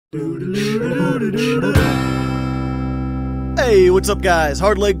Hey, what's up guys?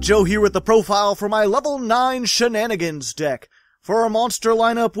 Hardleg Joe here with the profile for my level 9 Shenanigans deck. For our monster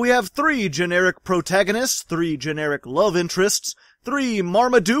lineup, we have 3 generic protagonists, 3 generic love interests, 3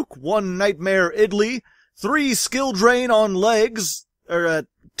 Marmaduke, 1 Nightmare Idly, 3 skill drain on legs,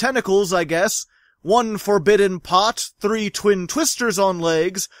 tentacles I guess, 1 Forbidden Pot, 3 Twin Twisters on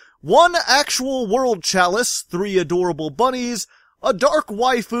legs, 1 actual World Chalice, 3 adorable bunnies, a Dark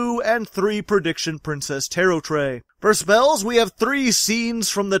Waifu, and 3 Prediction Princess Tarot Tray. For spells, we have 3 Scenes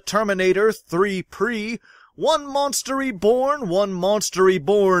from the Terminator, 3 Pre, 1 Monster Reborn, 1 Monster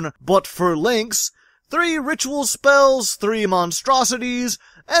Reborn, but for links, 3 Ritual Spells, 3 Monstrosities,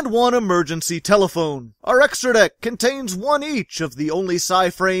 and 1 Emergency Telephone. Our extra deck contains 1 each of the only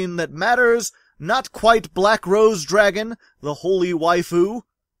Cyphrane that matters, Not Quite Black Rose Dragon, the Holy Waifu,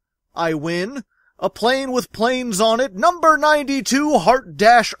 I Win, a plane with planes on it, number 92 Heart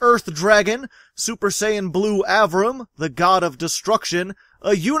Dash Earth Dragon, Super Saiyan Blue Avram, the God of Destruction,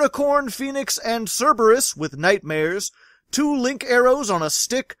 a Unicorn Phoenix and Cerberus with Nightmares, 2 Link Arrows on a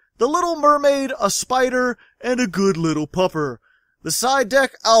stick, the Little Mermaid, a Spider, and a good little pupper. The side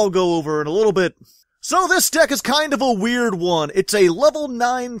deck I'll go over in a little bit. So this deck is kind of a weird one. It's a level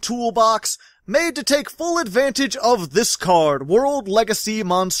 9 toolbox made to take full advantage of this card, World Legacy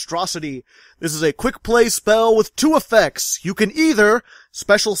Monstrosity. This is a quick play spell with 2 effects. You can either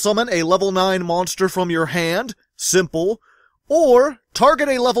special summon a level 9 monster from your hand, simple, or target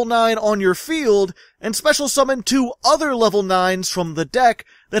a level 9 on your field and special summon 2 other level 9s from the deck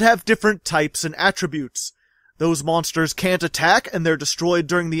that have different types and attributes. Those monsters can't attack and they're destroyed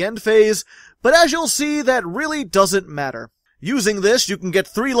during the end phase, but as you'll see, that really doesn't matter. Using this, you can get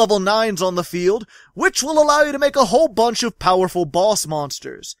 3 level 9s on the field, which will allow you to make a whole bunch of powerful boss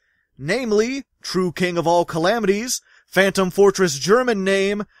monsters. Namely, True King of All Calamities, Phantom Fortress German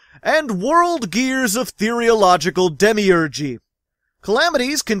Name, and World Gears of Theriological Demiurgy.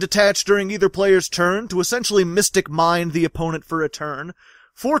 Calamities can detach during either player's turn to essentially Mystic Mind the opponent for a turn.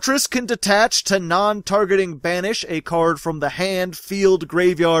 Fortress can detach to non-targeting banish a card from the hand, field,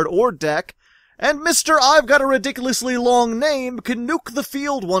 graveyard, or deck. And Mr. I've Got a Ridiculously Long Name can nuke the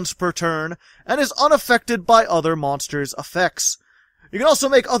field once per turn, and is unaffected by other monsters' effects. You can also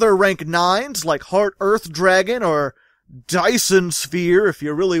make other rank 9s, like Heart Earth Dragon or Dyson Sphere if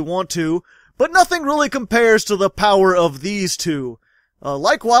you really want to, but nothing really compares to the power of these 2.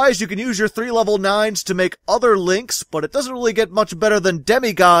 Likewise, you can use your 3 level 9s to make other links, but it doesn't really get much better than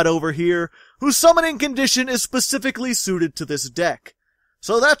Demigod over here, whose summoning condition is specifically suited to this deck.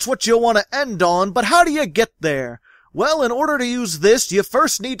 So that's what you'll want to end on, but how do you get there? Well, in order to use this, you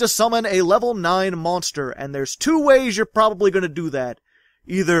first need to summon a level 9 monster, and there's 2 ways you're probably going to do that.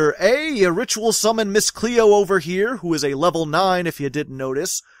 Either A, you ritual summon Miss Cleo over here, who is a level 9 if you didn't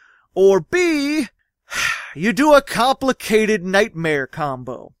notice, or B, you do a complicated nightmare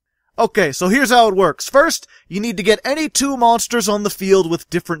combo. Okay, so here's how it works. First, you need to get any 2 monsters on the field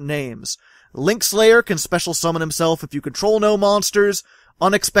with different names. Link Slayer can special summon himself if you control no monsters.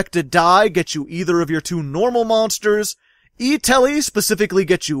 Unexpected Die gets you either of your 2 normal monsters. E-Telly specifically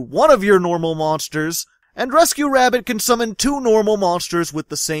gets you 1 of your normal monsters. And Rescue Rabbit can summon 2 normal monsters with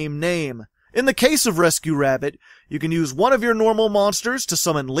the same name. In the case of Rescue Rabbit, you can use 1 of your normal monsters to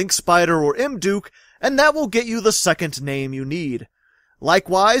summon Link Spider or Imduke, and that will get you the second name you need.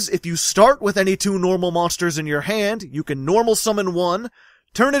 Likewise, if you start with any 2 normal monsters in your hand, you can normal summon 1,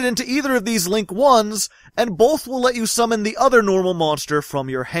 turn it into either of these Link 1s, and both will let you summon the other normal monster from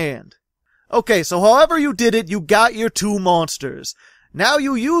your hand. Okay, so however you did it, you got your 2 monsters. Now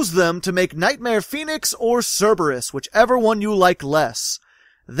you use them to make Nightmare Phoenix or Cerberus, whichever one you like less.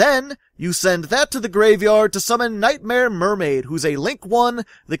 Then, you send that to the graveyard to summon Nightmare Mermaid, who's a Link 1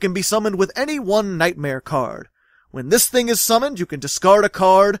 that can be summoned with any 1 Nightmare card. When this thing is summoned, you can discard a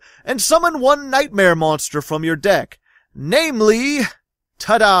card and summon 1 Nightmare monster from your deck. Namely,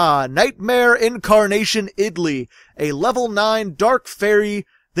 ta-da! Nightmare Incarnation Idly, a level 9 Dark Fairy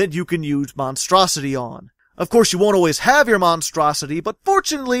that you can use Monstrosity on. Of course, you won't always have your Monstrosity, but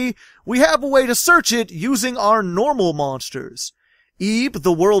fortunately, we have a way to search it using our normal monsters. Ebe,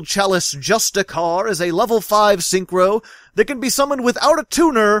 the World Chalice Justicar, is a level 5 synchro that can be summoned without a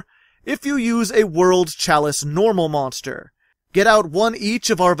tuner if you use a World Chalice normal monster. Get out 1 each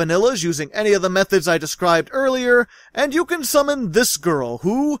of our vanillas using any of the methods I described earlier, and you can summon this girl,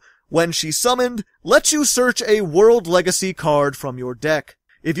 who, when she's summoned, lets you search a World Legacy card from your deck.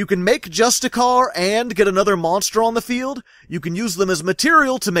 If you can make Justicar and get another monster on the field, you can use them as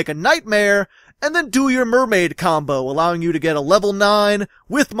material to make a Nightmare, and then do your Mermaid combo, allowing you to get a level 9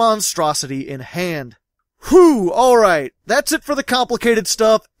 with Monstrosity in hand. Whew, alright, that's it for the complicated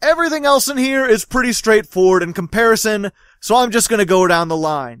stuff. Everything else in here is pretty straightforward in comparison, so I'm just gonna go down the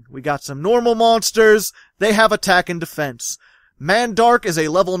line. We got some normal monsters, they have attack and defense. Mandark is a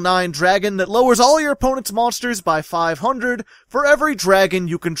level 9 dragon that lowers all your opponent's monsters by 500 for every dragon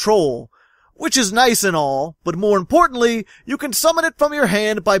you control. Which is nice and all, but more importantly, you can summon it from your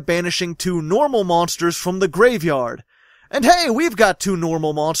hand by banishing 2 normal monsters from the graveyard. And hey, we've got 2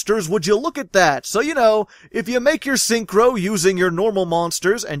 normal monsters, would you look at that? So you know, if you make your synchro using your normal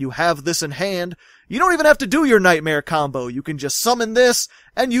monsters and you have this in hand, you don't even have to do your nightmare combo, you can just summon this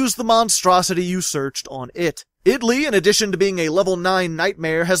and use the monstrosity you searched on it. Idly, in addition to being a level 9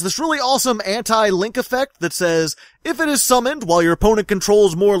 nightmare, has this really awesome anti-link effect that says, if it is summoned while your opponent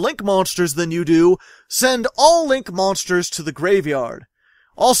controls more link monsters than you do, send all link monsters to the graveyard.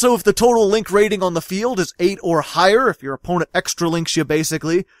 Also, if the total link rating on the field is 8 or higher, if your opponent extra links you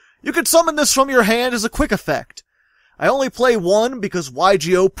basically, you can summon this from your hand as a quick effect. I only play one because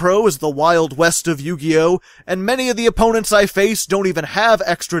YGOPro is the Wild West of Yu-Gi-Oh! And many of the opponents I face don't even have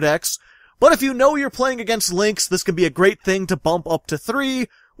extra decks. But if you know you're playing against links, this can be a great thing to bump up to 3,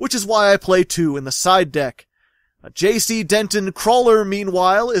 which is why I play 2 in the side deck. JC Denton Crawler,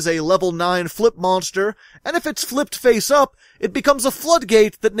 meanwhile, is a level 9 flip monster, and if it's flipped face up, it becomes a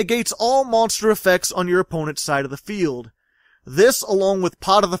floodgate that negates all monster effects on your opponent's side of the field. This, along with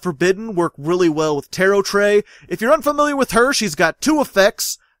Pot of the Forbidden, work really well with Tarot Tray. If you're unfamiliar with her, she's got 2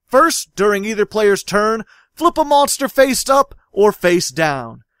 effects. First, during either player's turn, flip a monster face up or face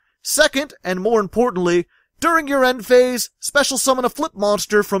down. Second, and more importantly, during your end phase, special summon a flip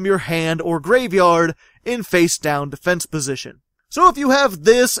monster from your hand or graveyard in face-down defense position. So if you have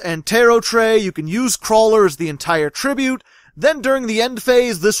this and Tarot Tray, you can use Crawler as the entire tribute, then during the end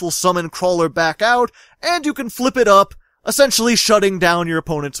phase, this will summon Crawler back out, and you can flip it up, essentially shutting down your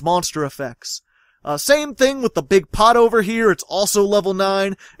opponent's monster effects. Same thing with the big pot over here, it's also level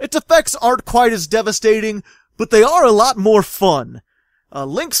 9. Its effects aren't quite as devastating, but they are a lot more fun.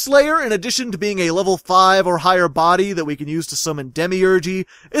 Link Slayer, in addition to being a level 5 or higher body that we can use to summon Demiurgy,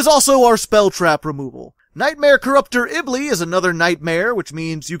 is also our spell trap removal. Nightmare Corruptor Ibly is another nightmare, which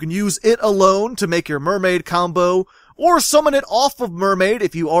means you can use it alone to make your mermaid combo, or summon it off of mermaid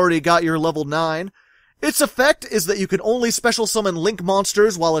if you already got your level 9. Its effect is that you can only special summon link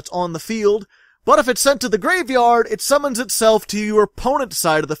monsters while it's on the field, but if it's sent to the graveyard, it summons itself to your opponent's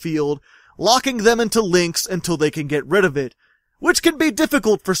side of the field, locking them into links until they can get rid of it. Which can be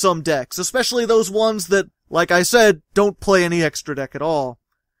difficult for some decks, especially those ones that, like I said, don't play any extra deck at all.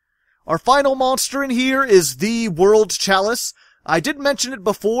 Our final monster in here is the World Chalice. I did mention it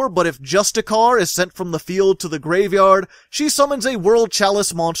before, but if Justicar is sent from the field to the graveyard, she summons a World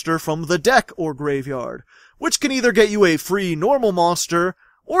Chalice monster from the deck or graveyard, which can either get you a free normal monster,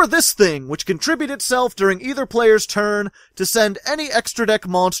 or this thing, which can tribute itself during either player's turn to send any extra deck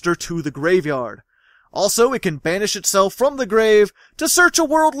monster to the graveyard. Also, it can banish itself from the grave to search a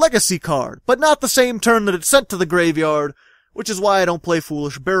World Legacy card, but not the same turn that it's sent to the graveyard, which is why I don't play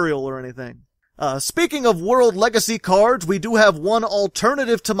Foolish Burial or anything. Speaking of World Legacy cards, we do have one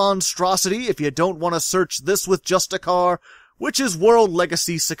alternative to Monstrosity if you don't want to search this with Justicar, which is World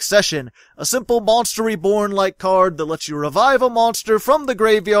Legacy Succession, a simple Monster Reborn-like card that lets you revive a monster from the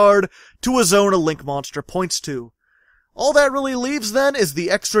graveyard to a zone a link monster points to. All that really leaves then is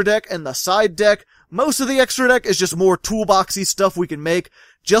the extra deck and the side deck. Most of the extra deck is just more toolboxy stuff we can make.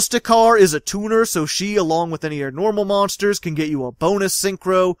 Justicar is a tuner, so she, along with any of your normal monsters, can get you a bonus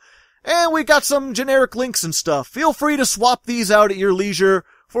synchro. And we got some generic links and stuff. Feel free to swap these out at your leisure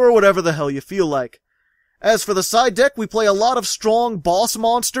for whatever the hell you feel like. As for the side deck, we play a lot of strong boss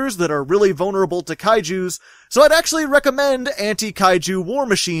monsters that are really vulnerable to kaijus, so I'd actually recommend Anti-Kaiju War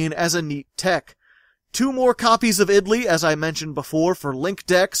Machine as a neat tech. 2 more copies of Idly, as I mentioned before, for link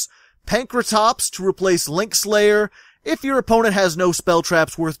decks. Pankratops to replace Link Slayer if your opponent has no spell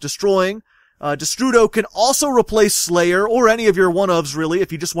traps worth destroying. Destrudo can also replace Slayer, or any of your one-ofs really,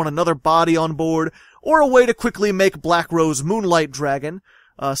 if you just want another body on board, or a way to quickly make Black Rose Moonlight Dragon.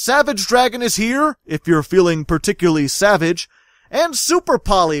 Savage Dragon is here, if you're feeling particularly savage. And Super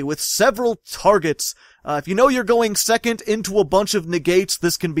Poly with several targets. If you know you're going second into a bunch of negates,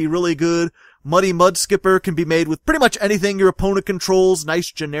 this can be really good. Muddy Mud Skipper can be made with pretty much anything your opponent controls,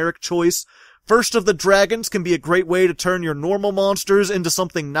 nice generic choice. First of the Dragons can be a great way to turn your normal monsters into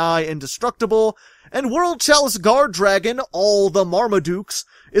something nigh indestructible. And World Chalice Guard Dragon, all the Marmadukes,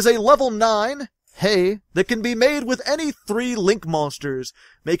 is a level 9, hey, that can be made with any 3 link monsters,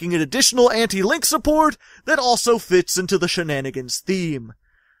 making it additional anti-link support that also fits into the Shenanigans theme.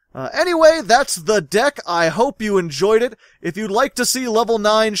 Anyway, that's the deck. I hope you enjoyed it. If you'd like to see level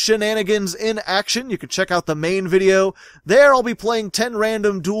 9 Shenanigans in action, you can check out the main video. There I'll be playing 10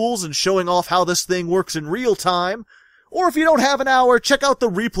 random duels and showing off how this thing works in real time. Or if you don't have an hour, check out the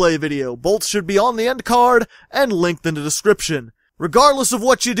replay video. Both should be on the end card and linked in the description. Regardless of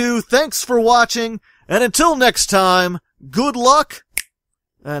what you do, thanks for watching, and until next time, good luck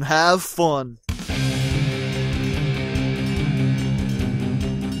and have fun.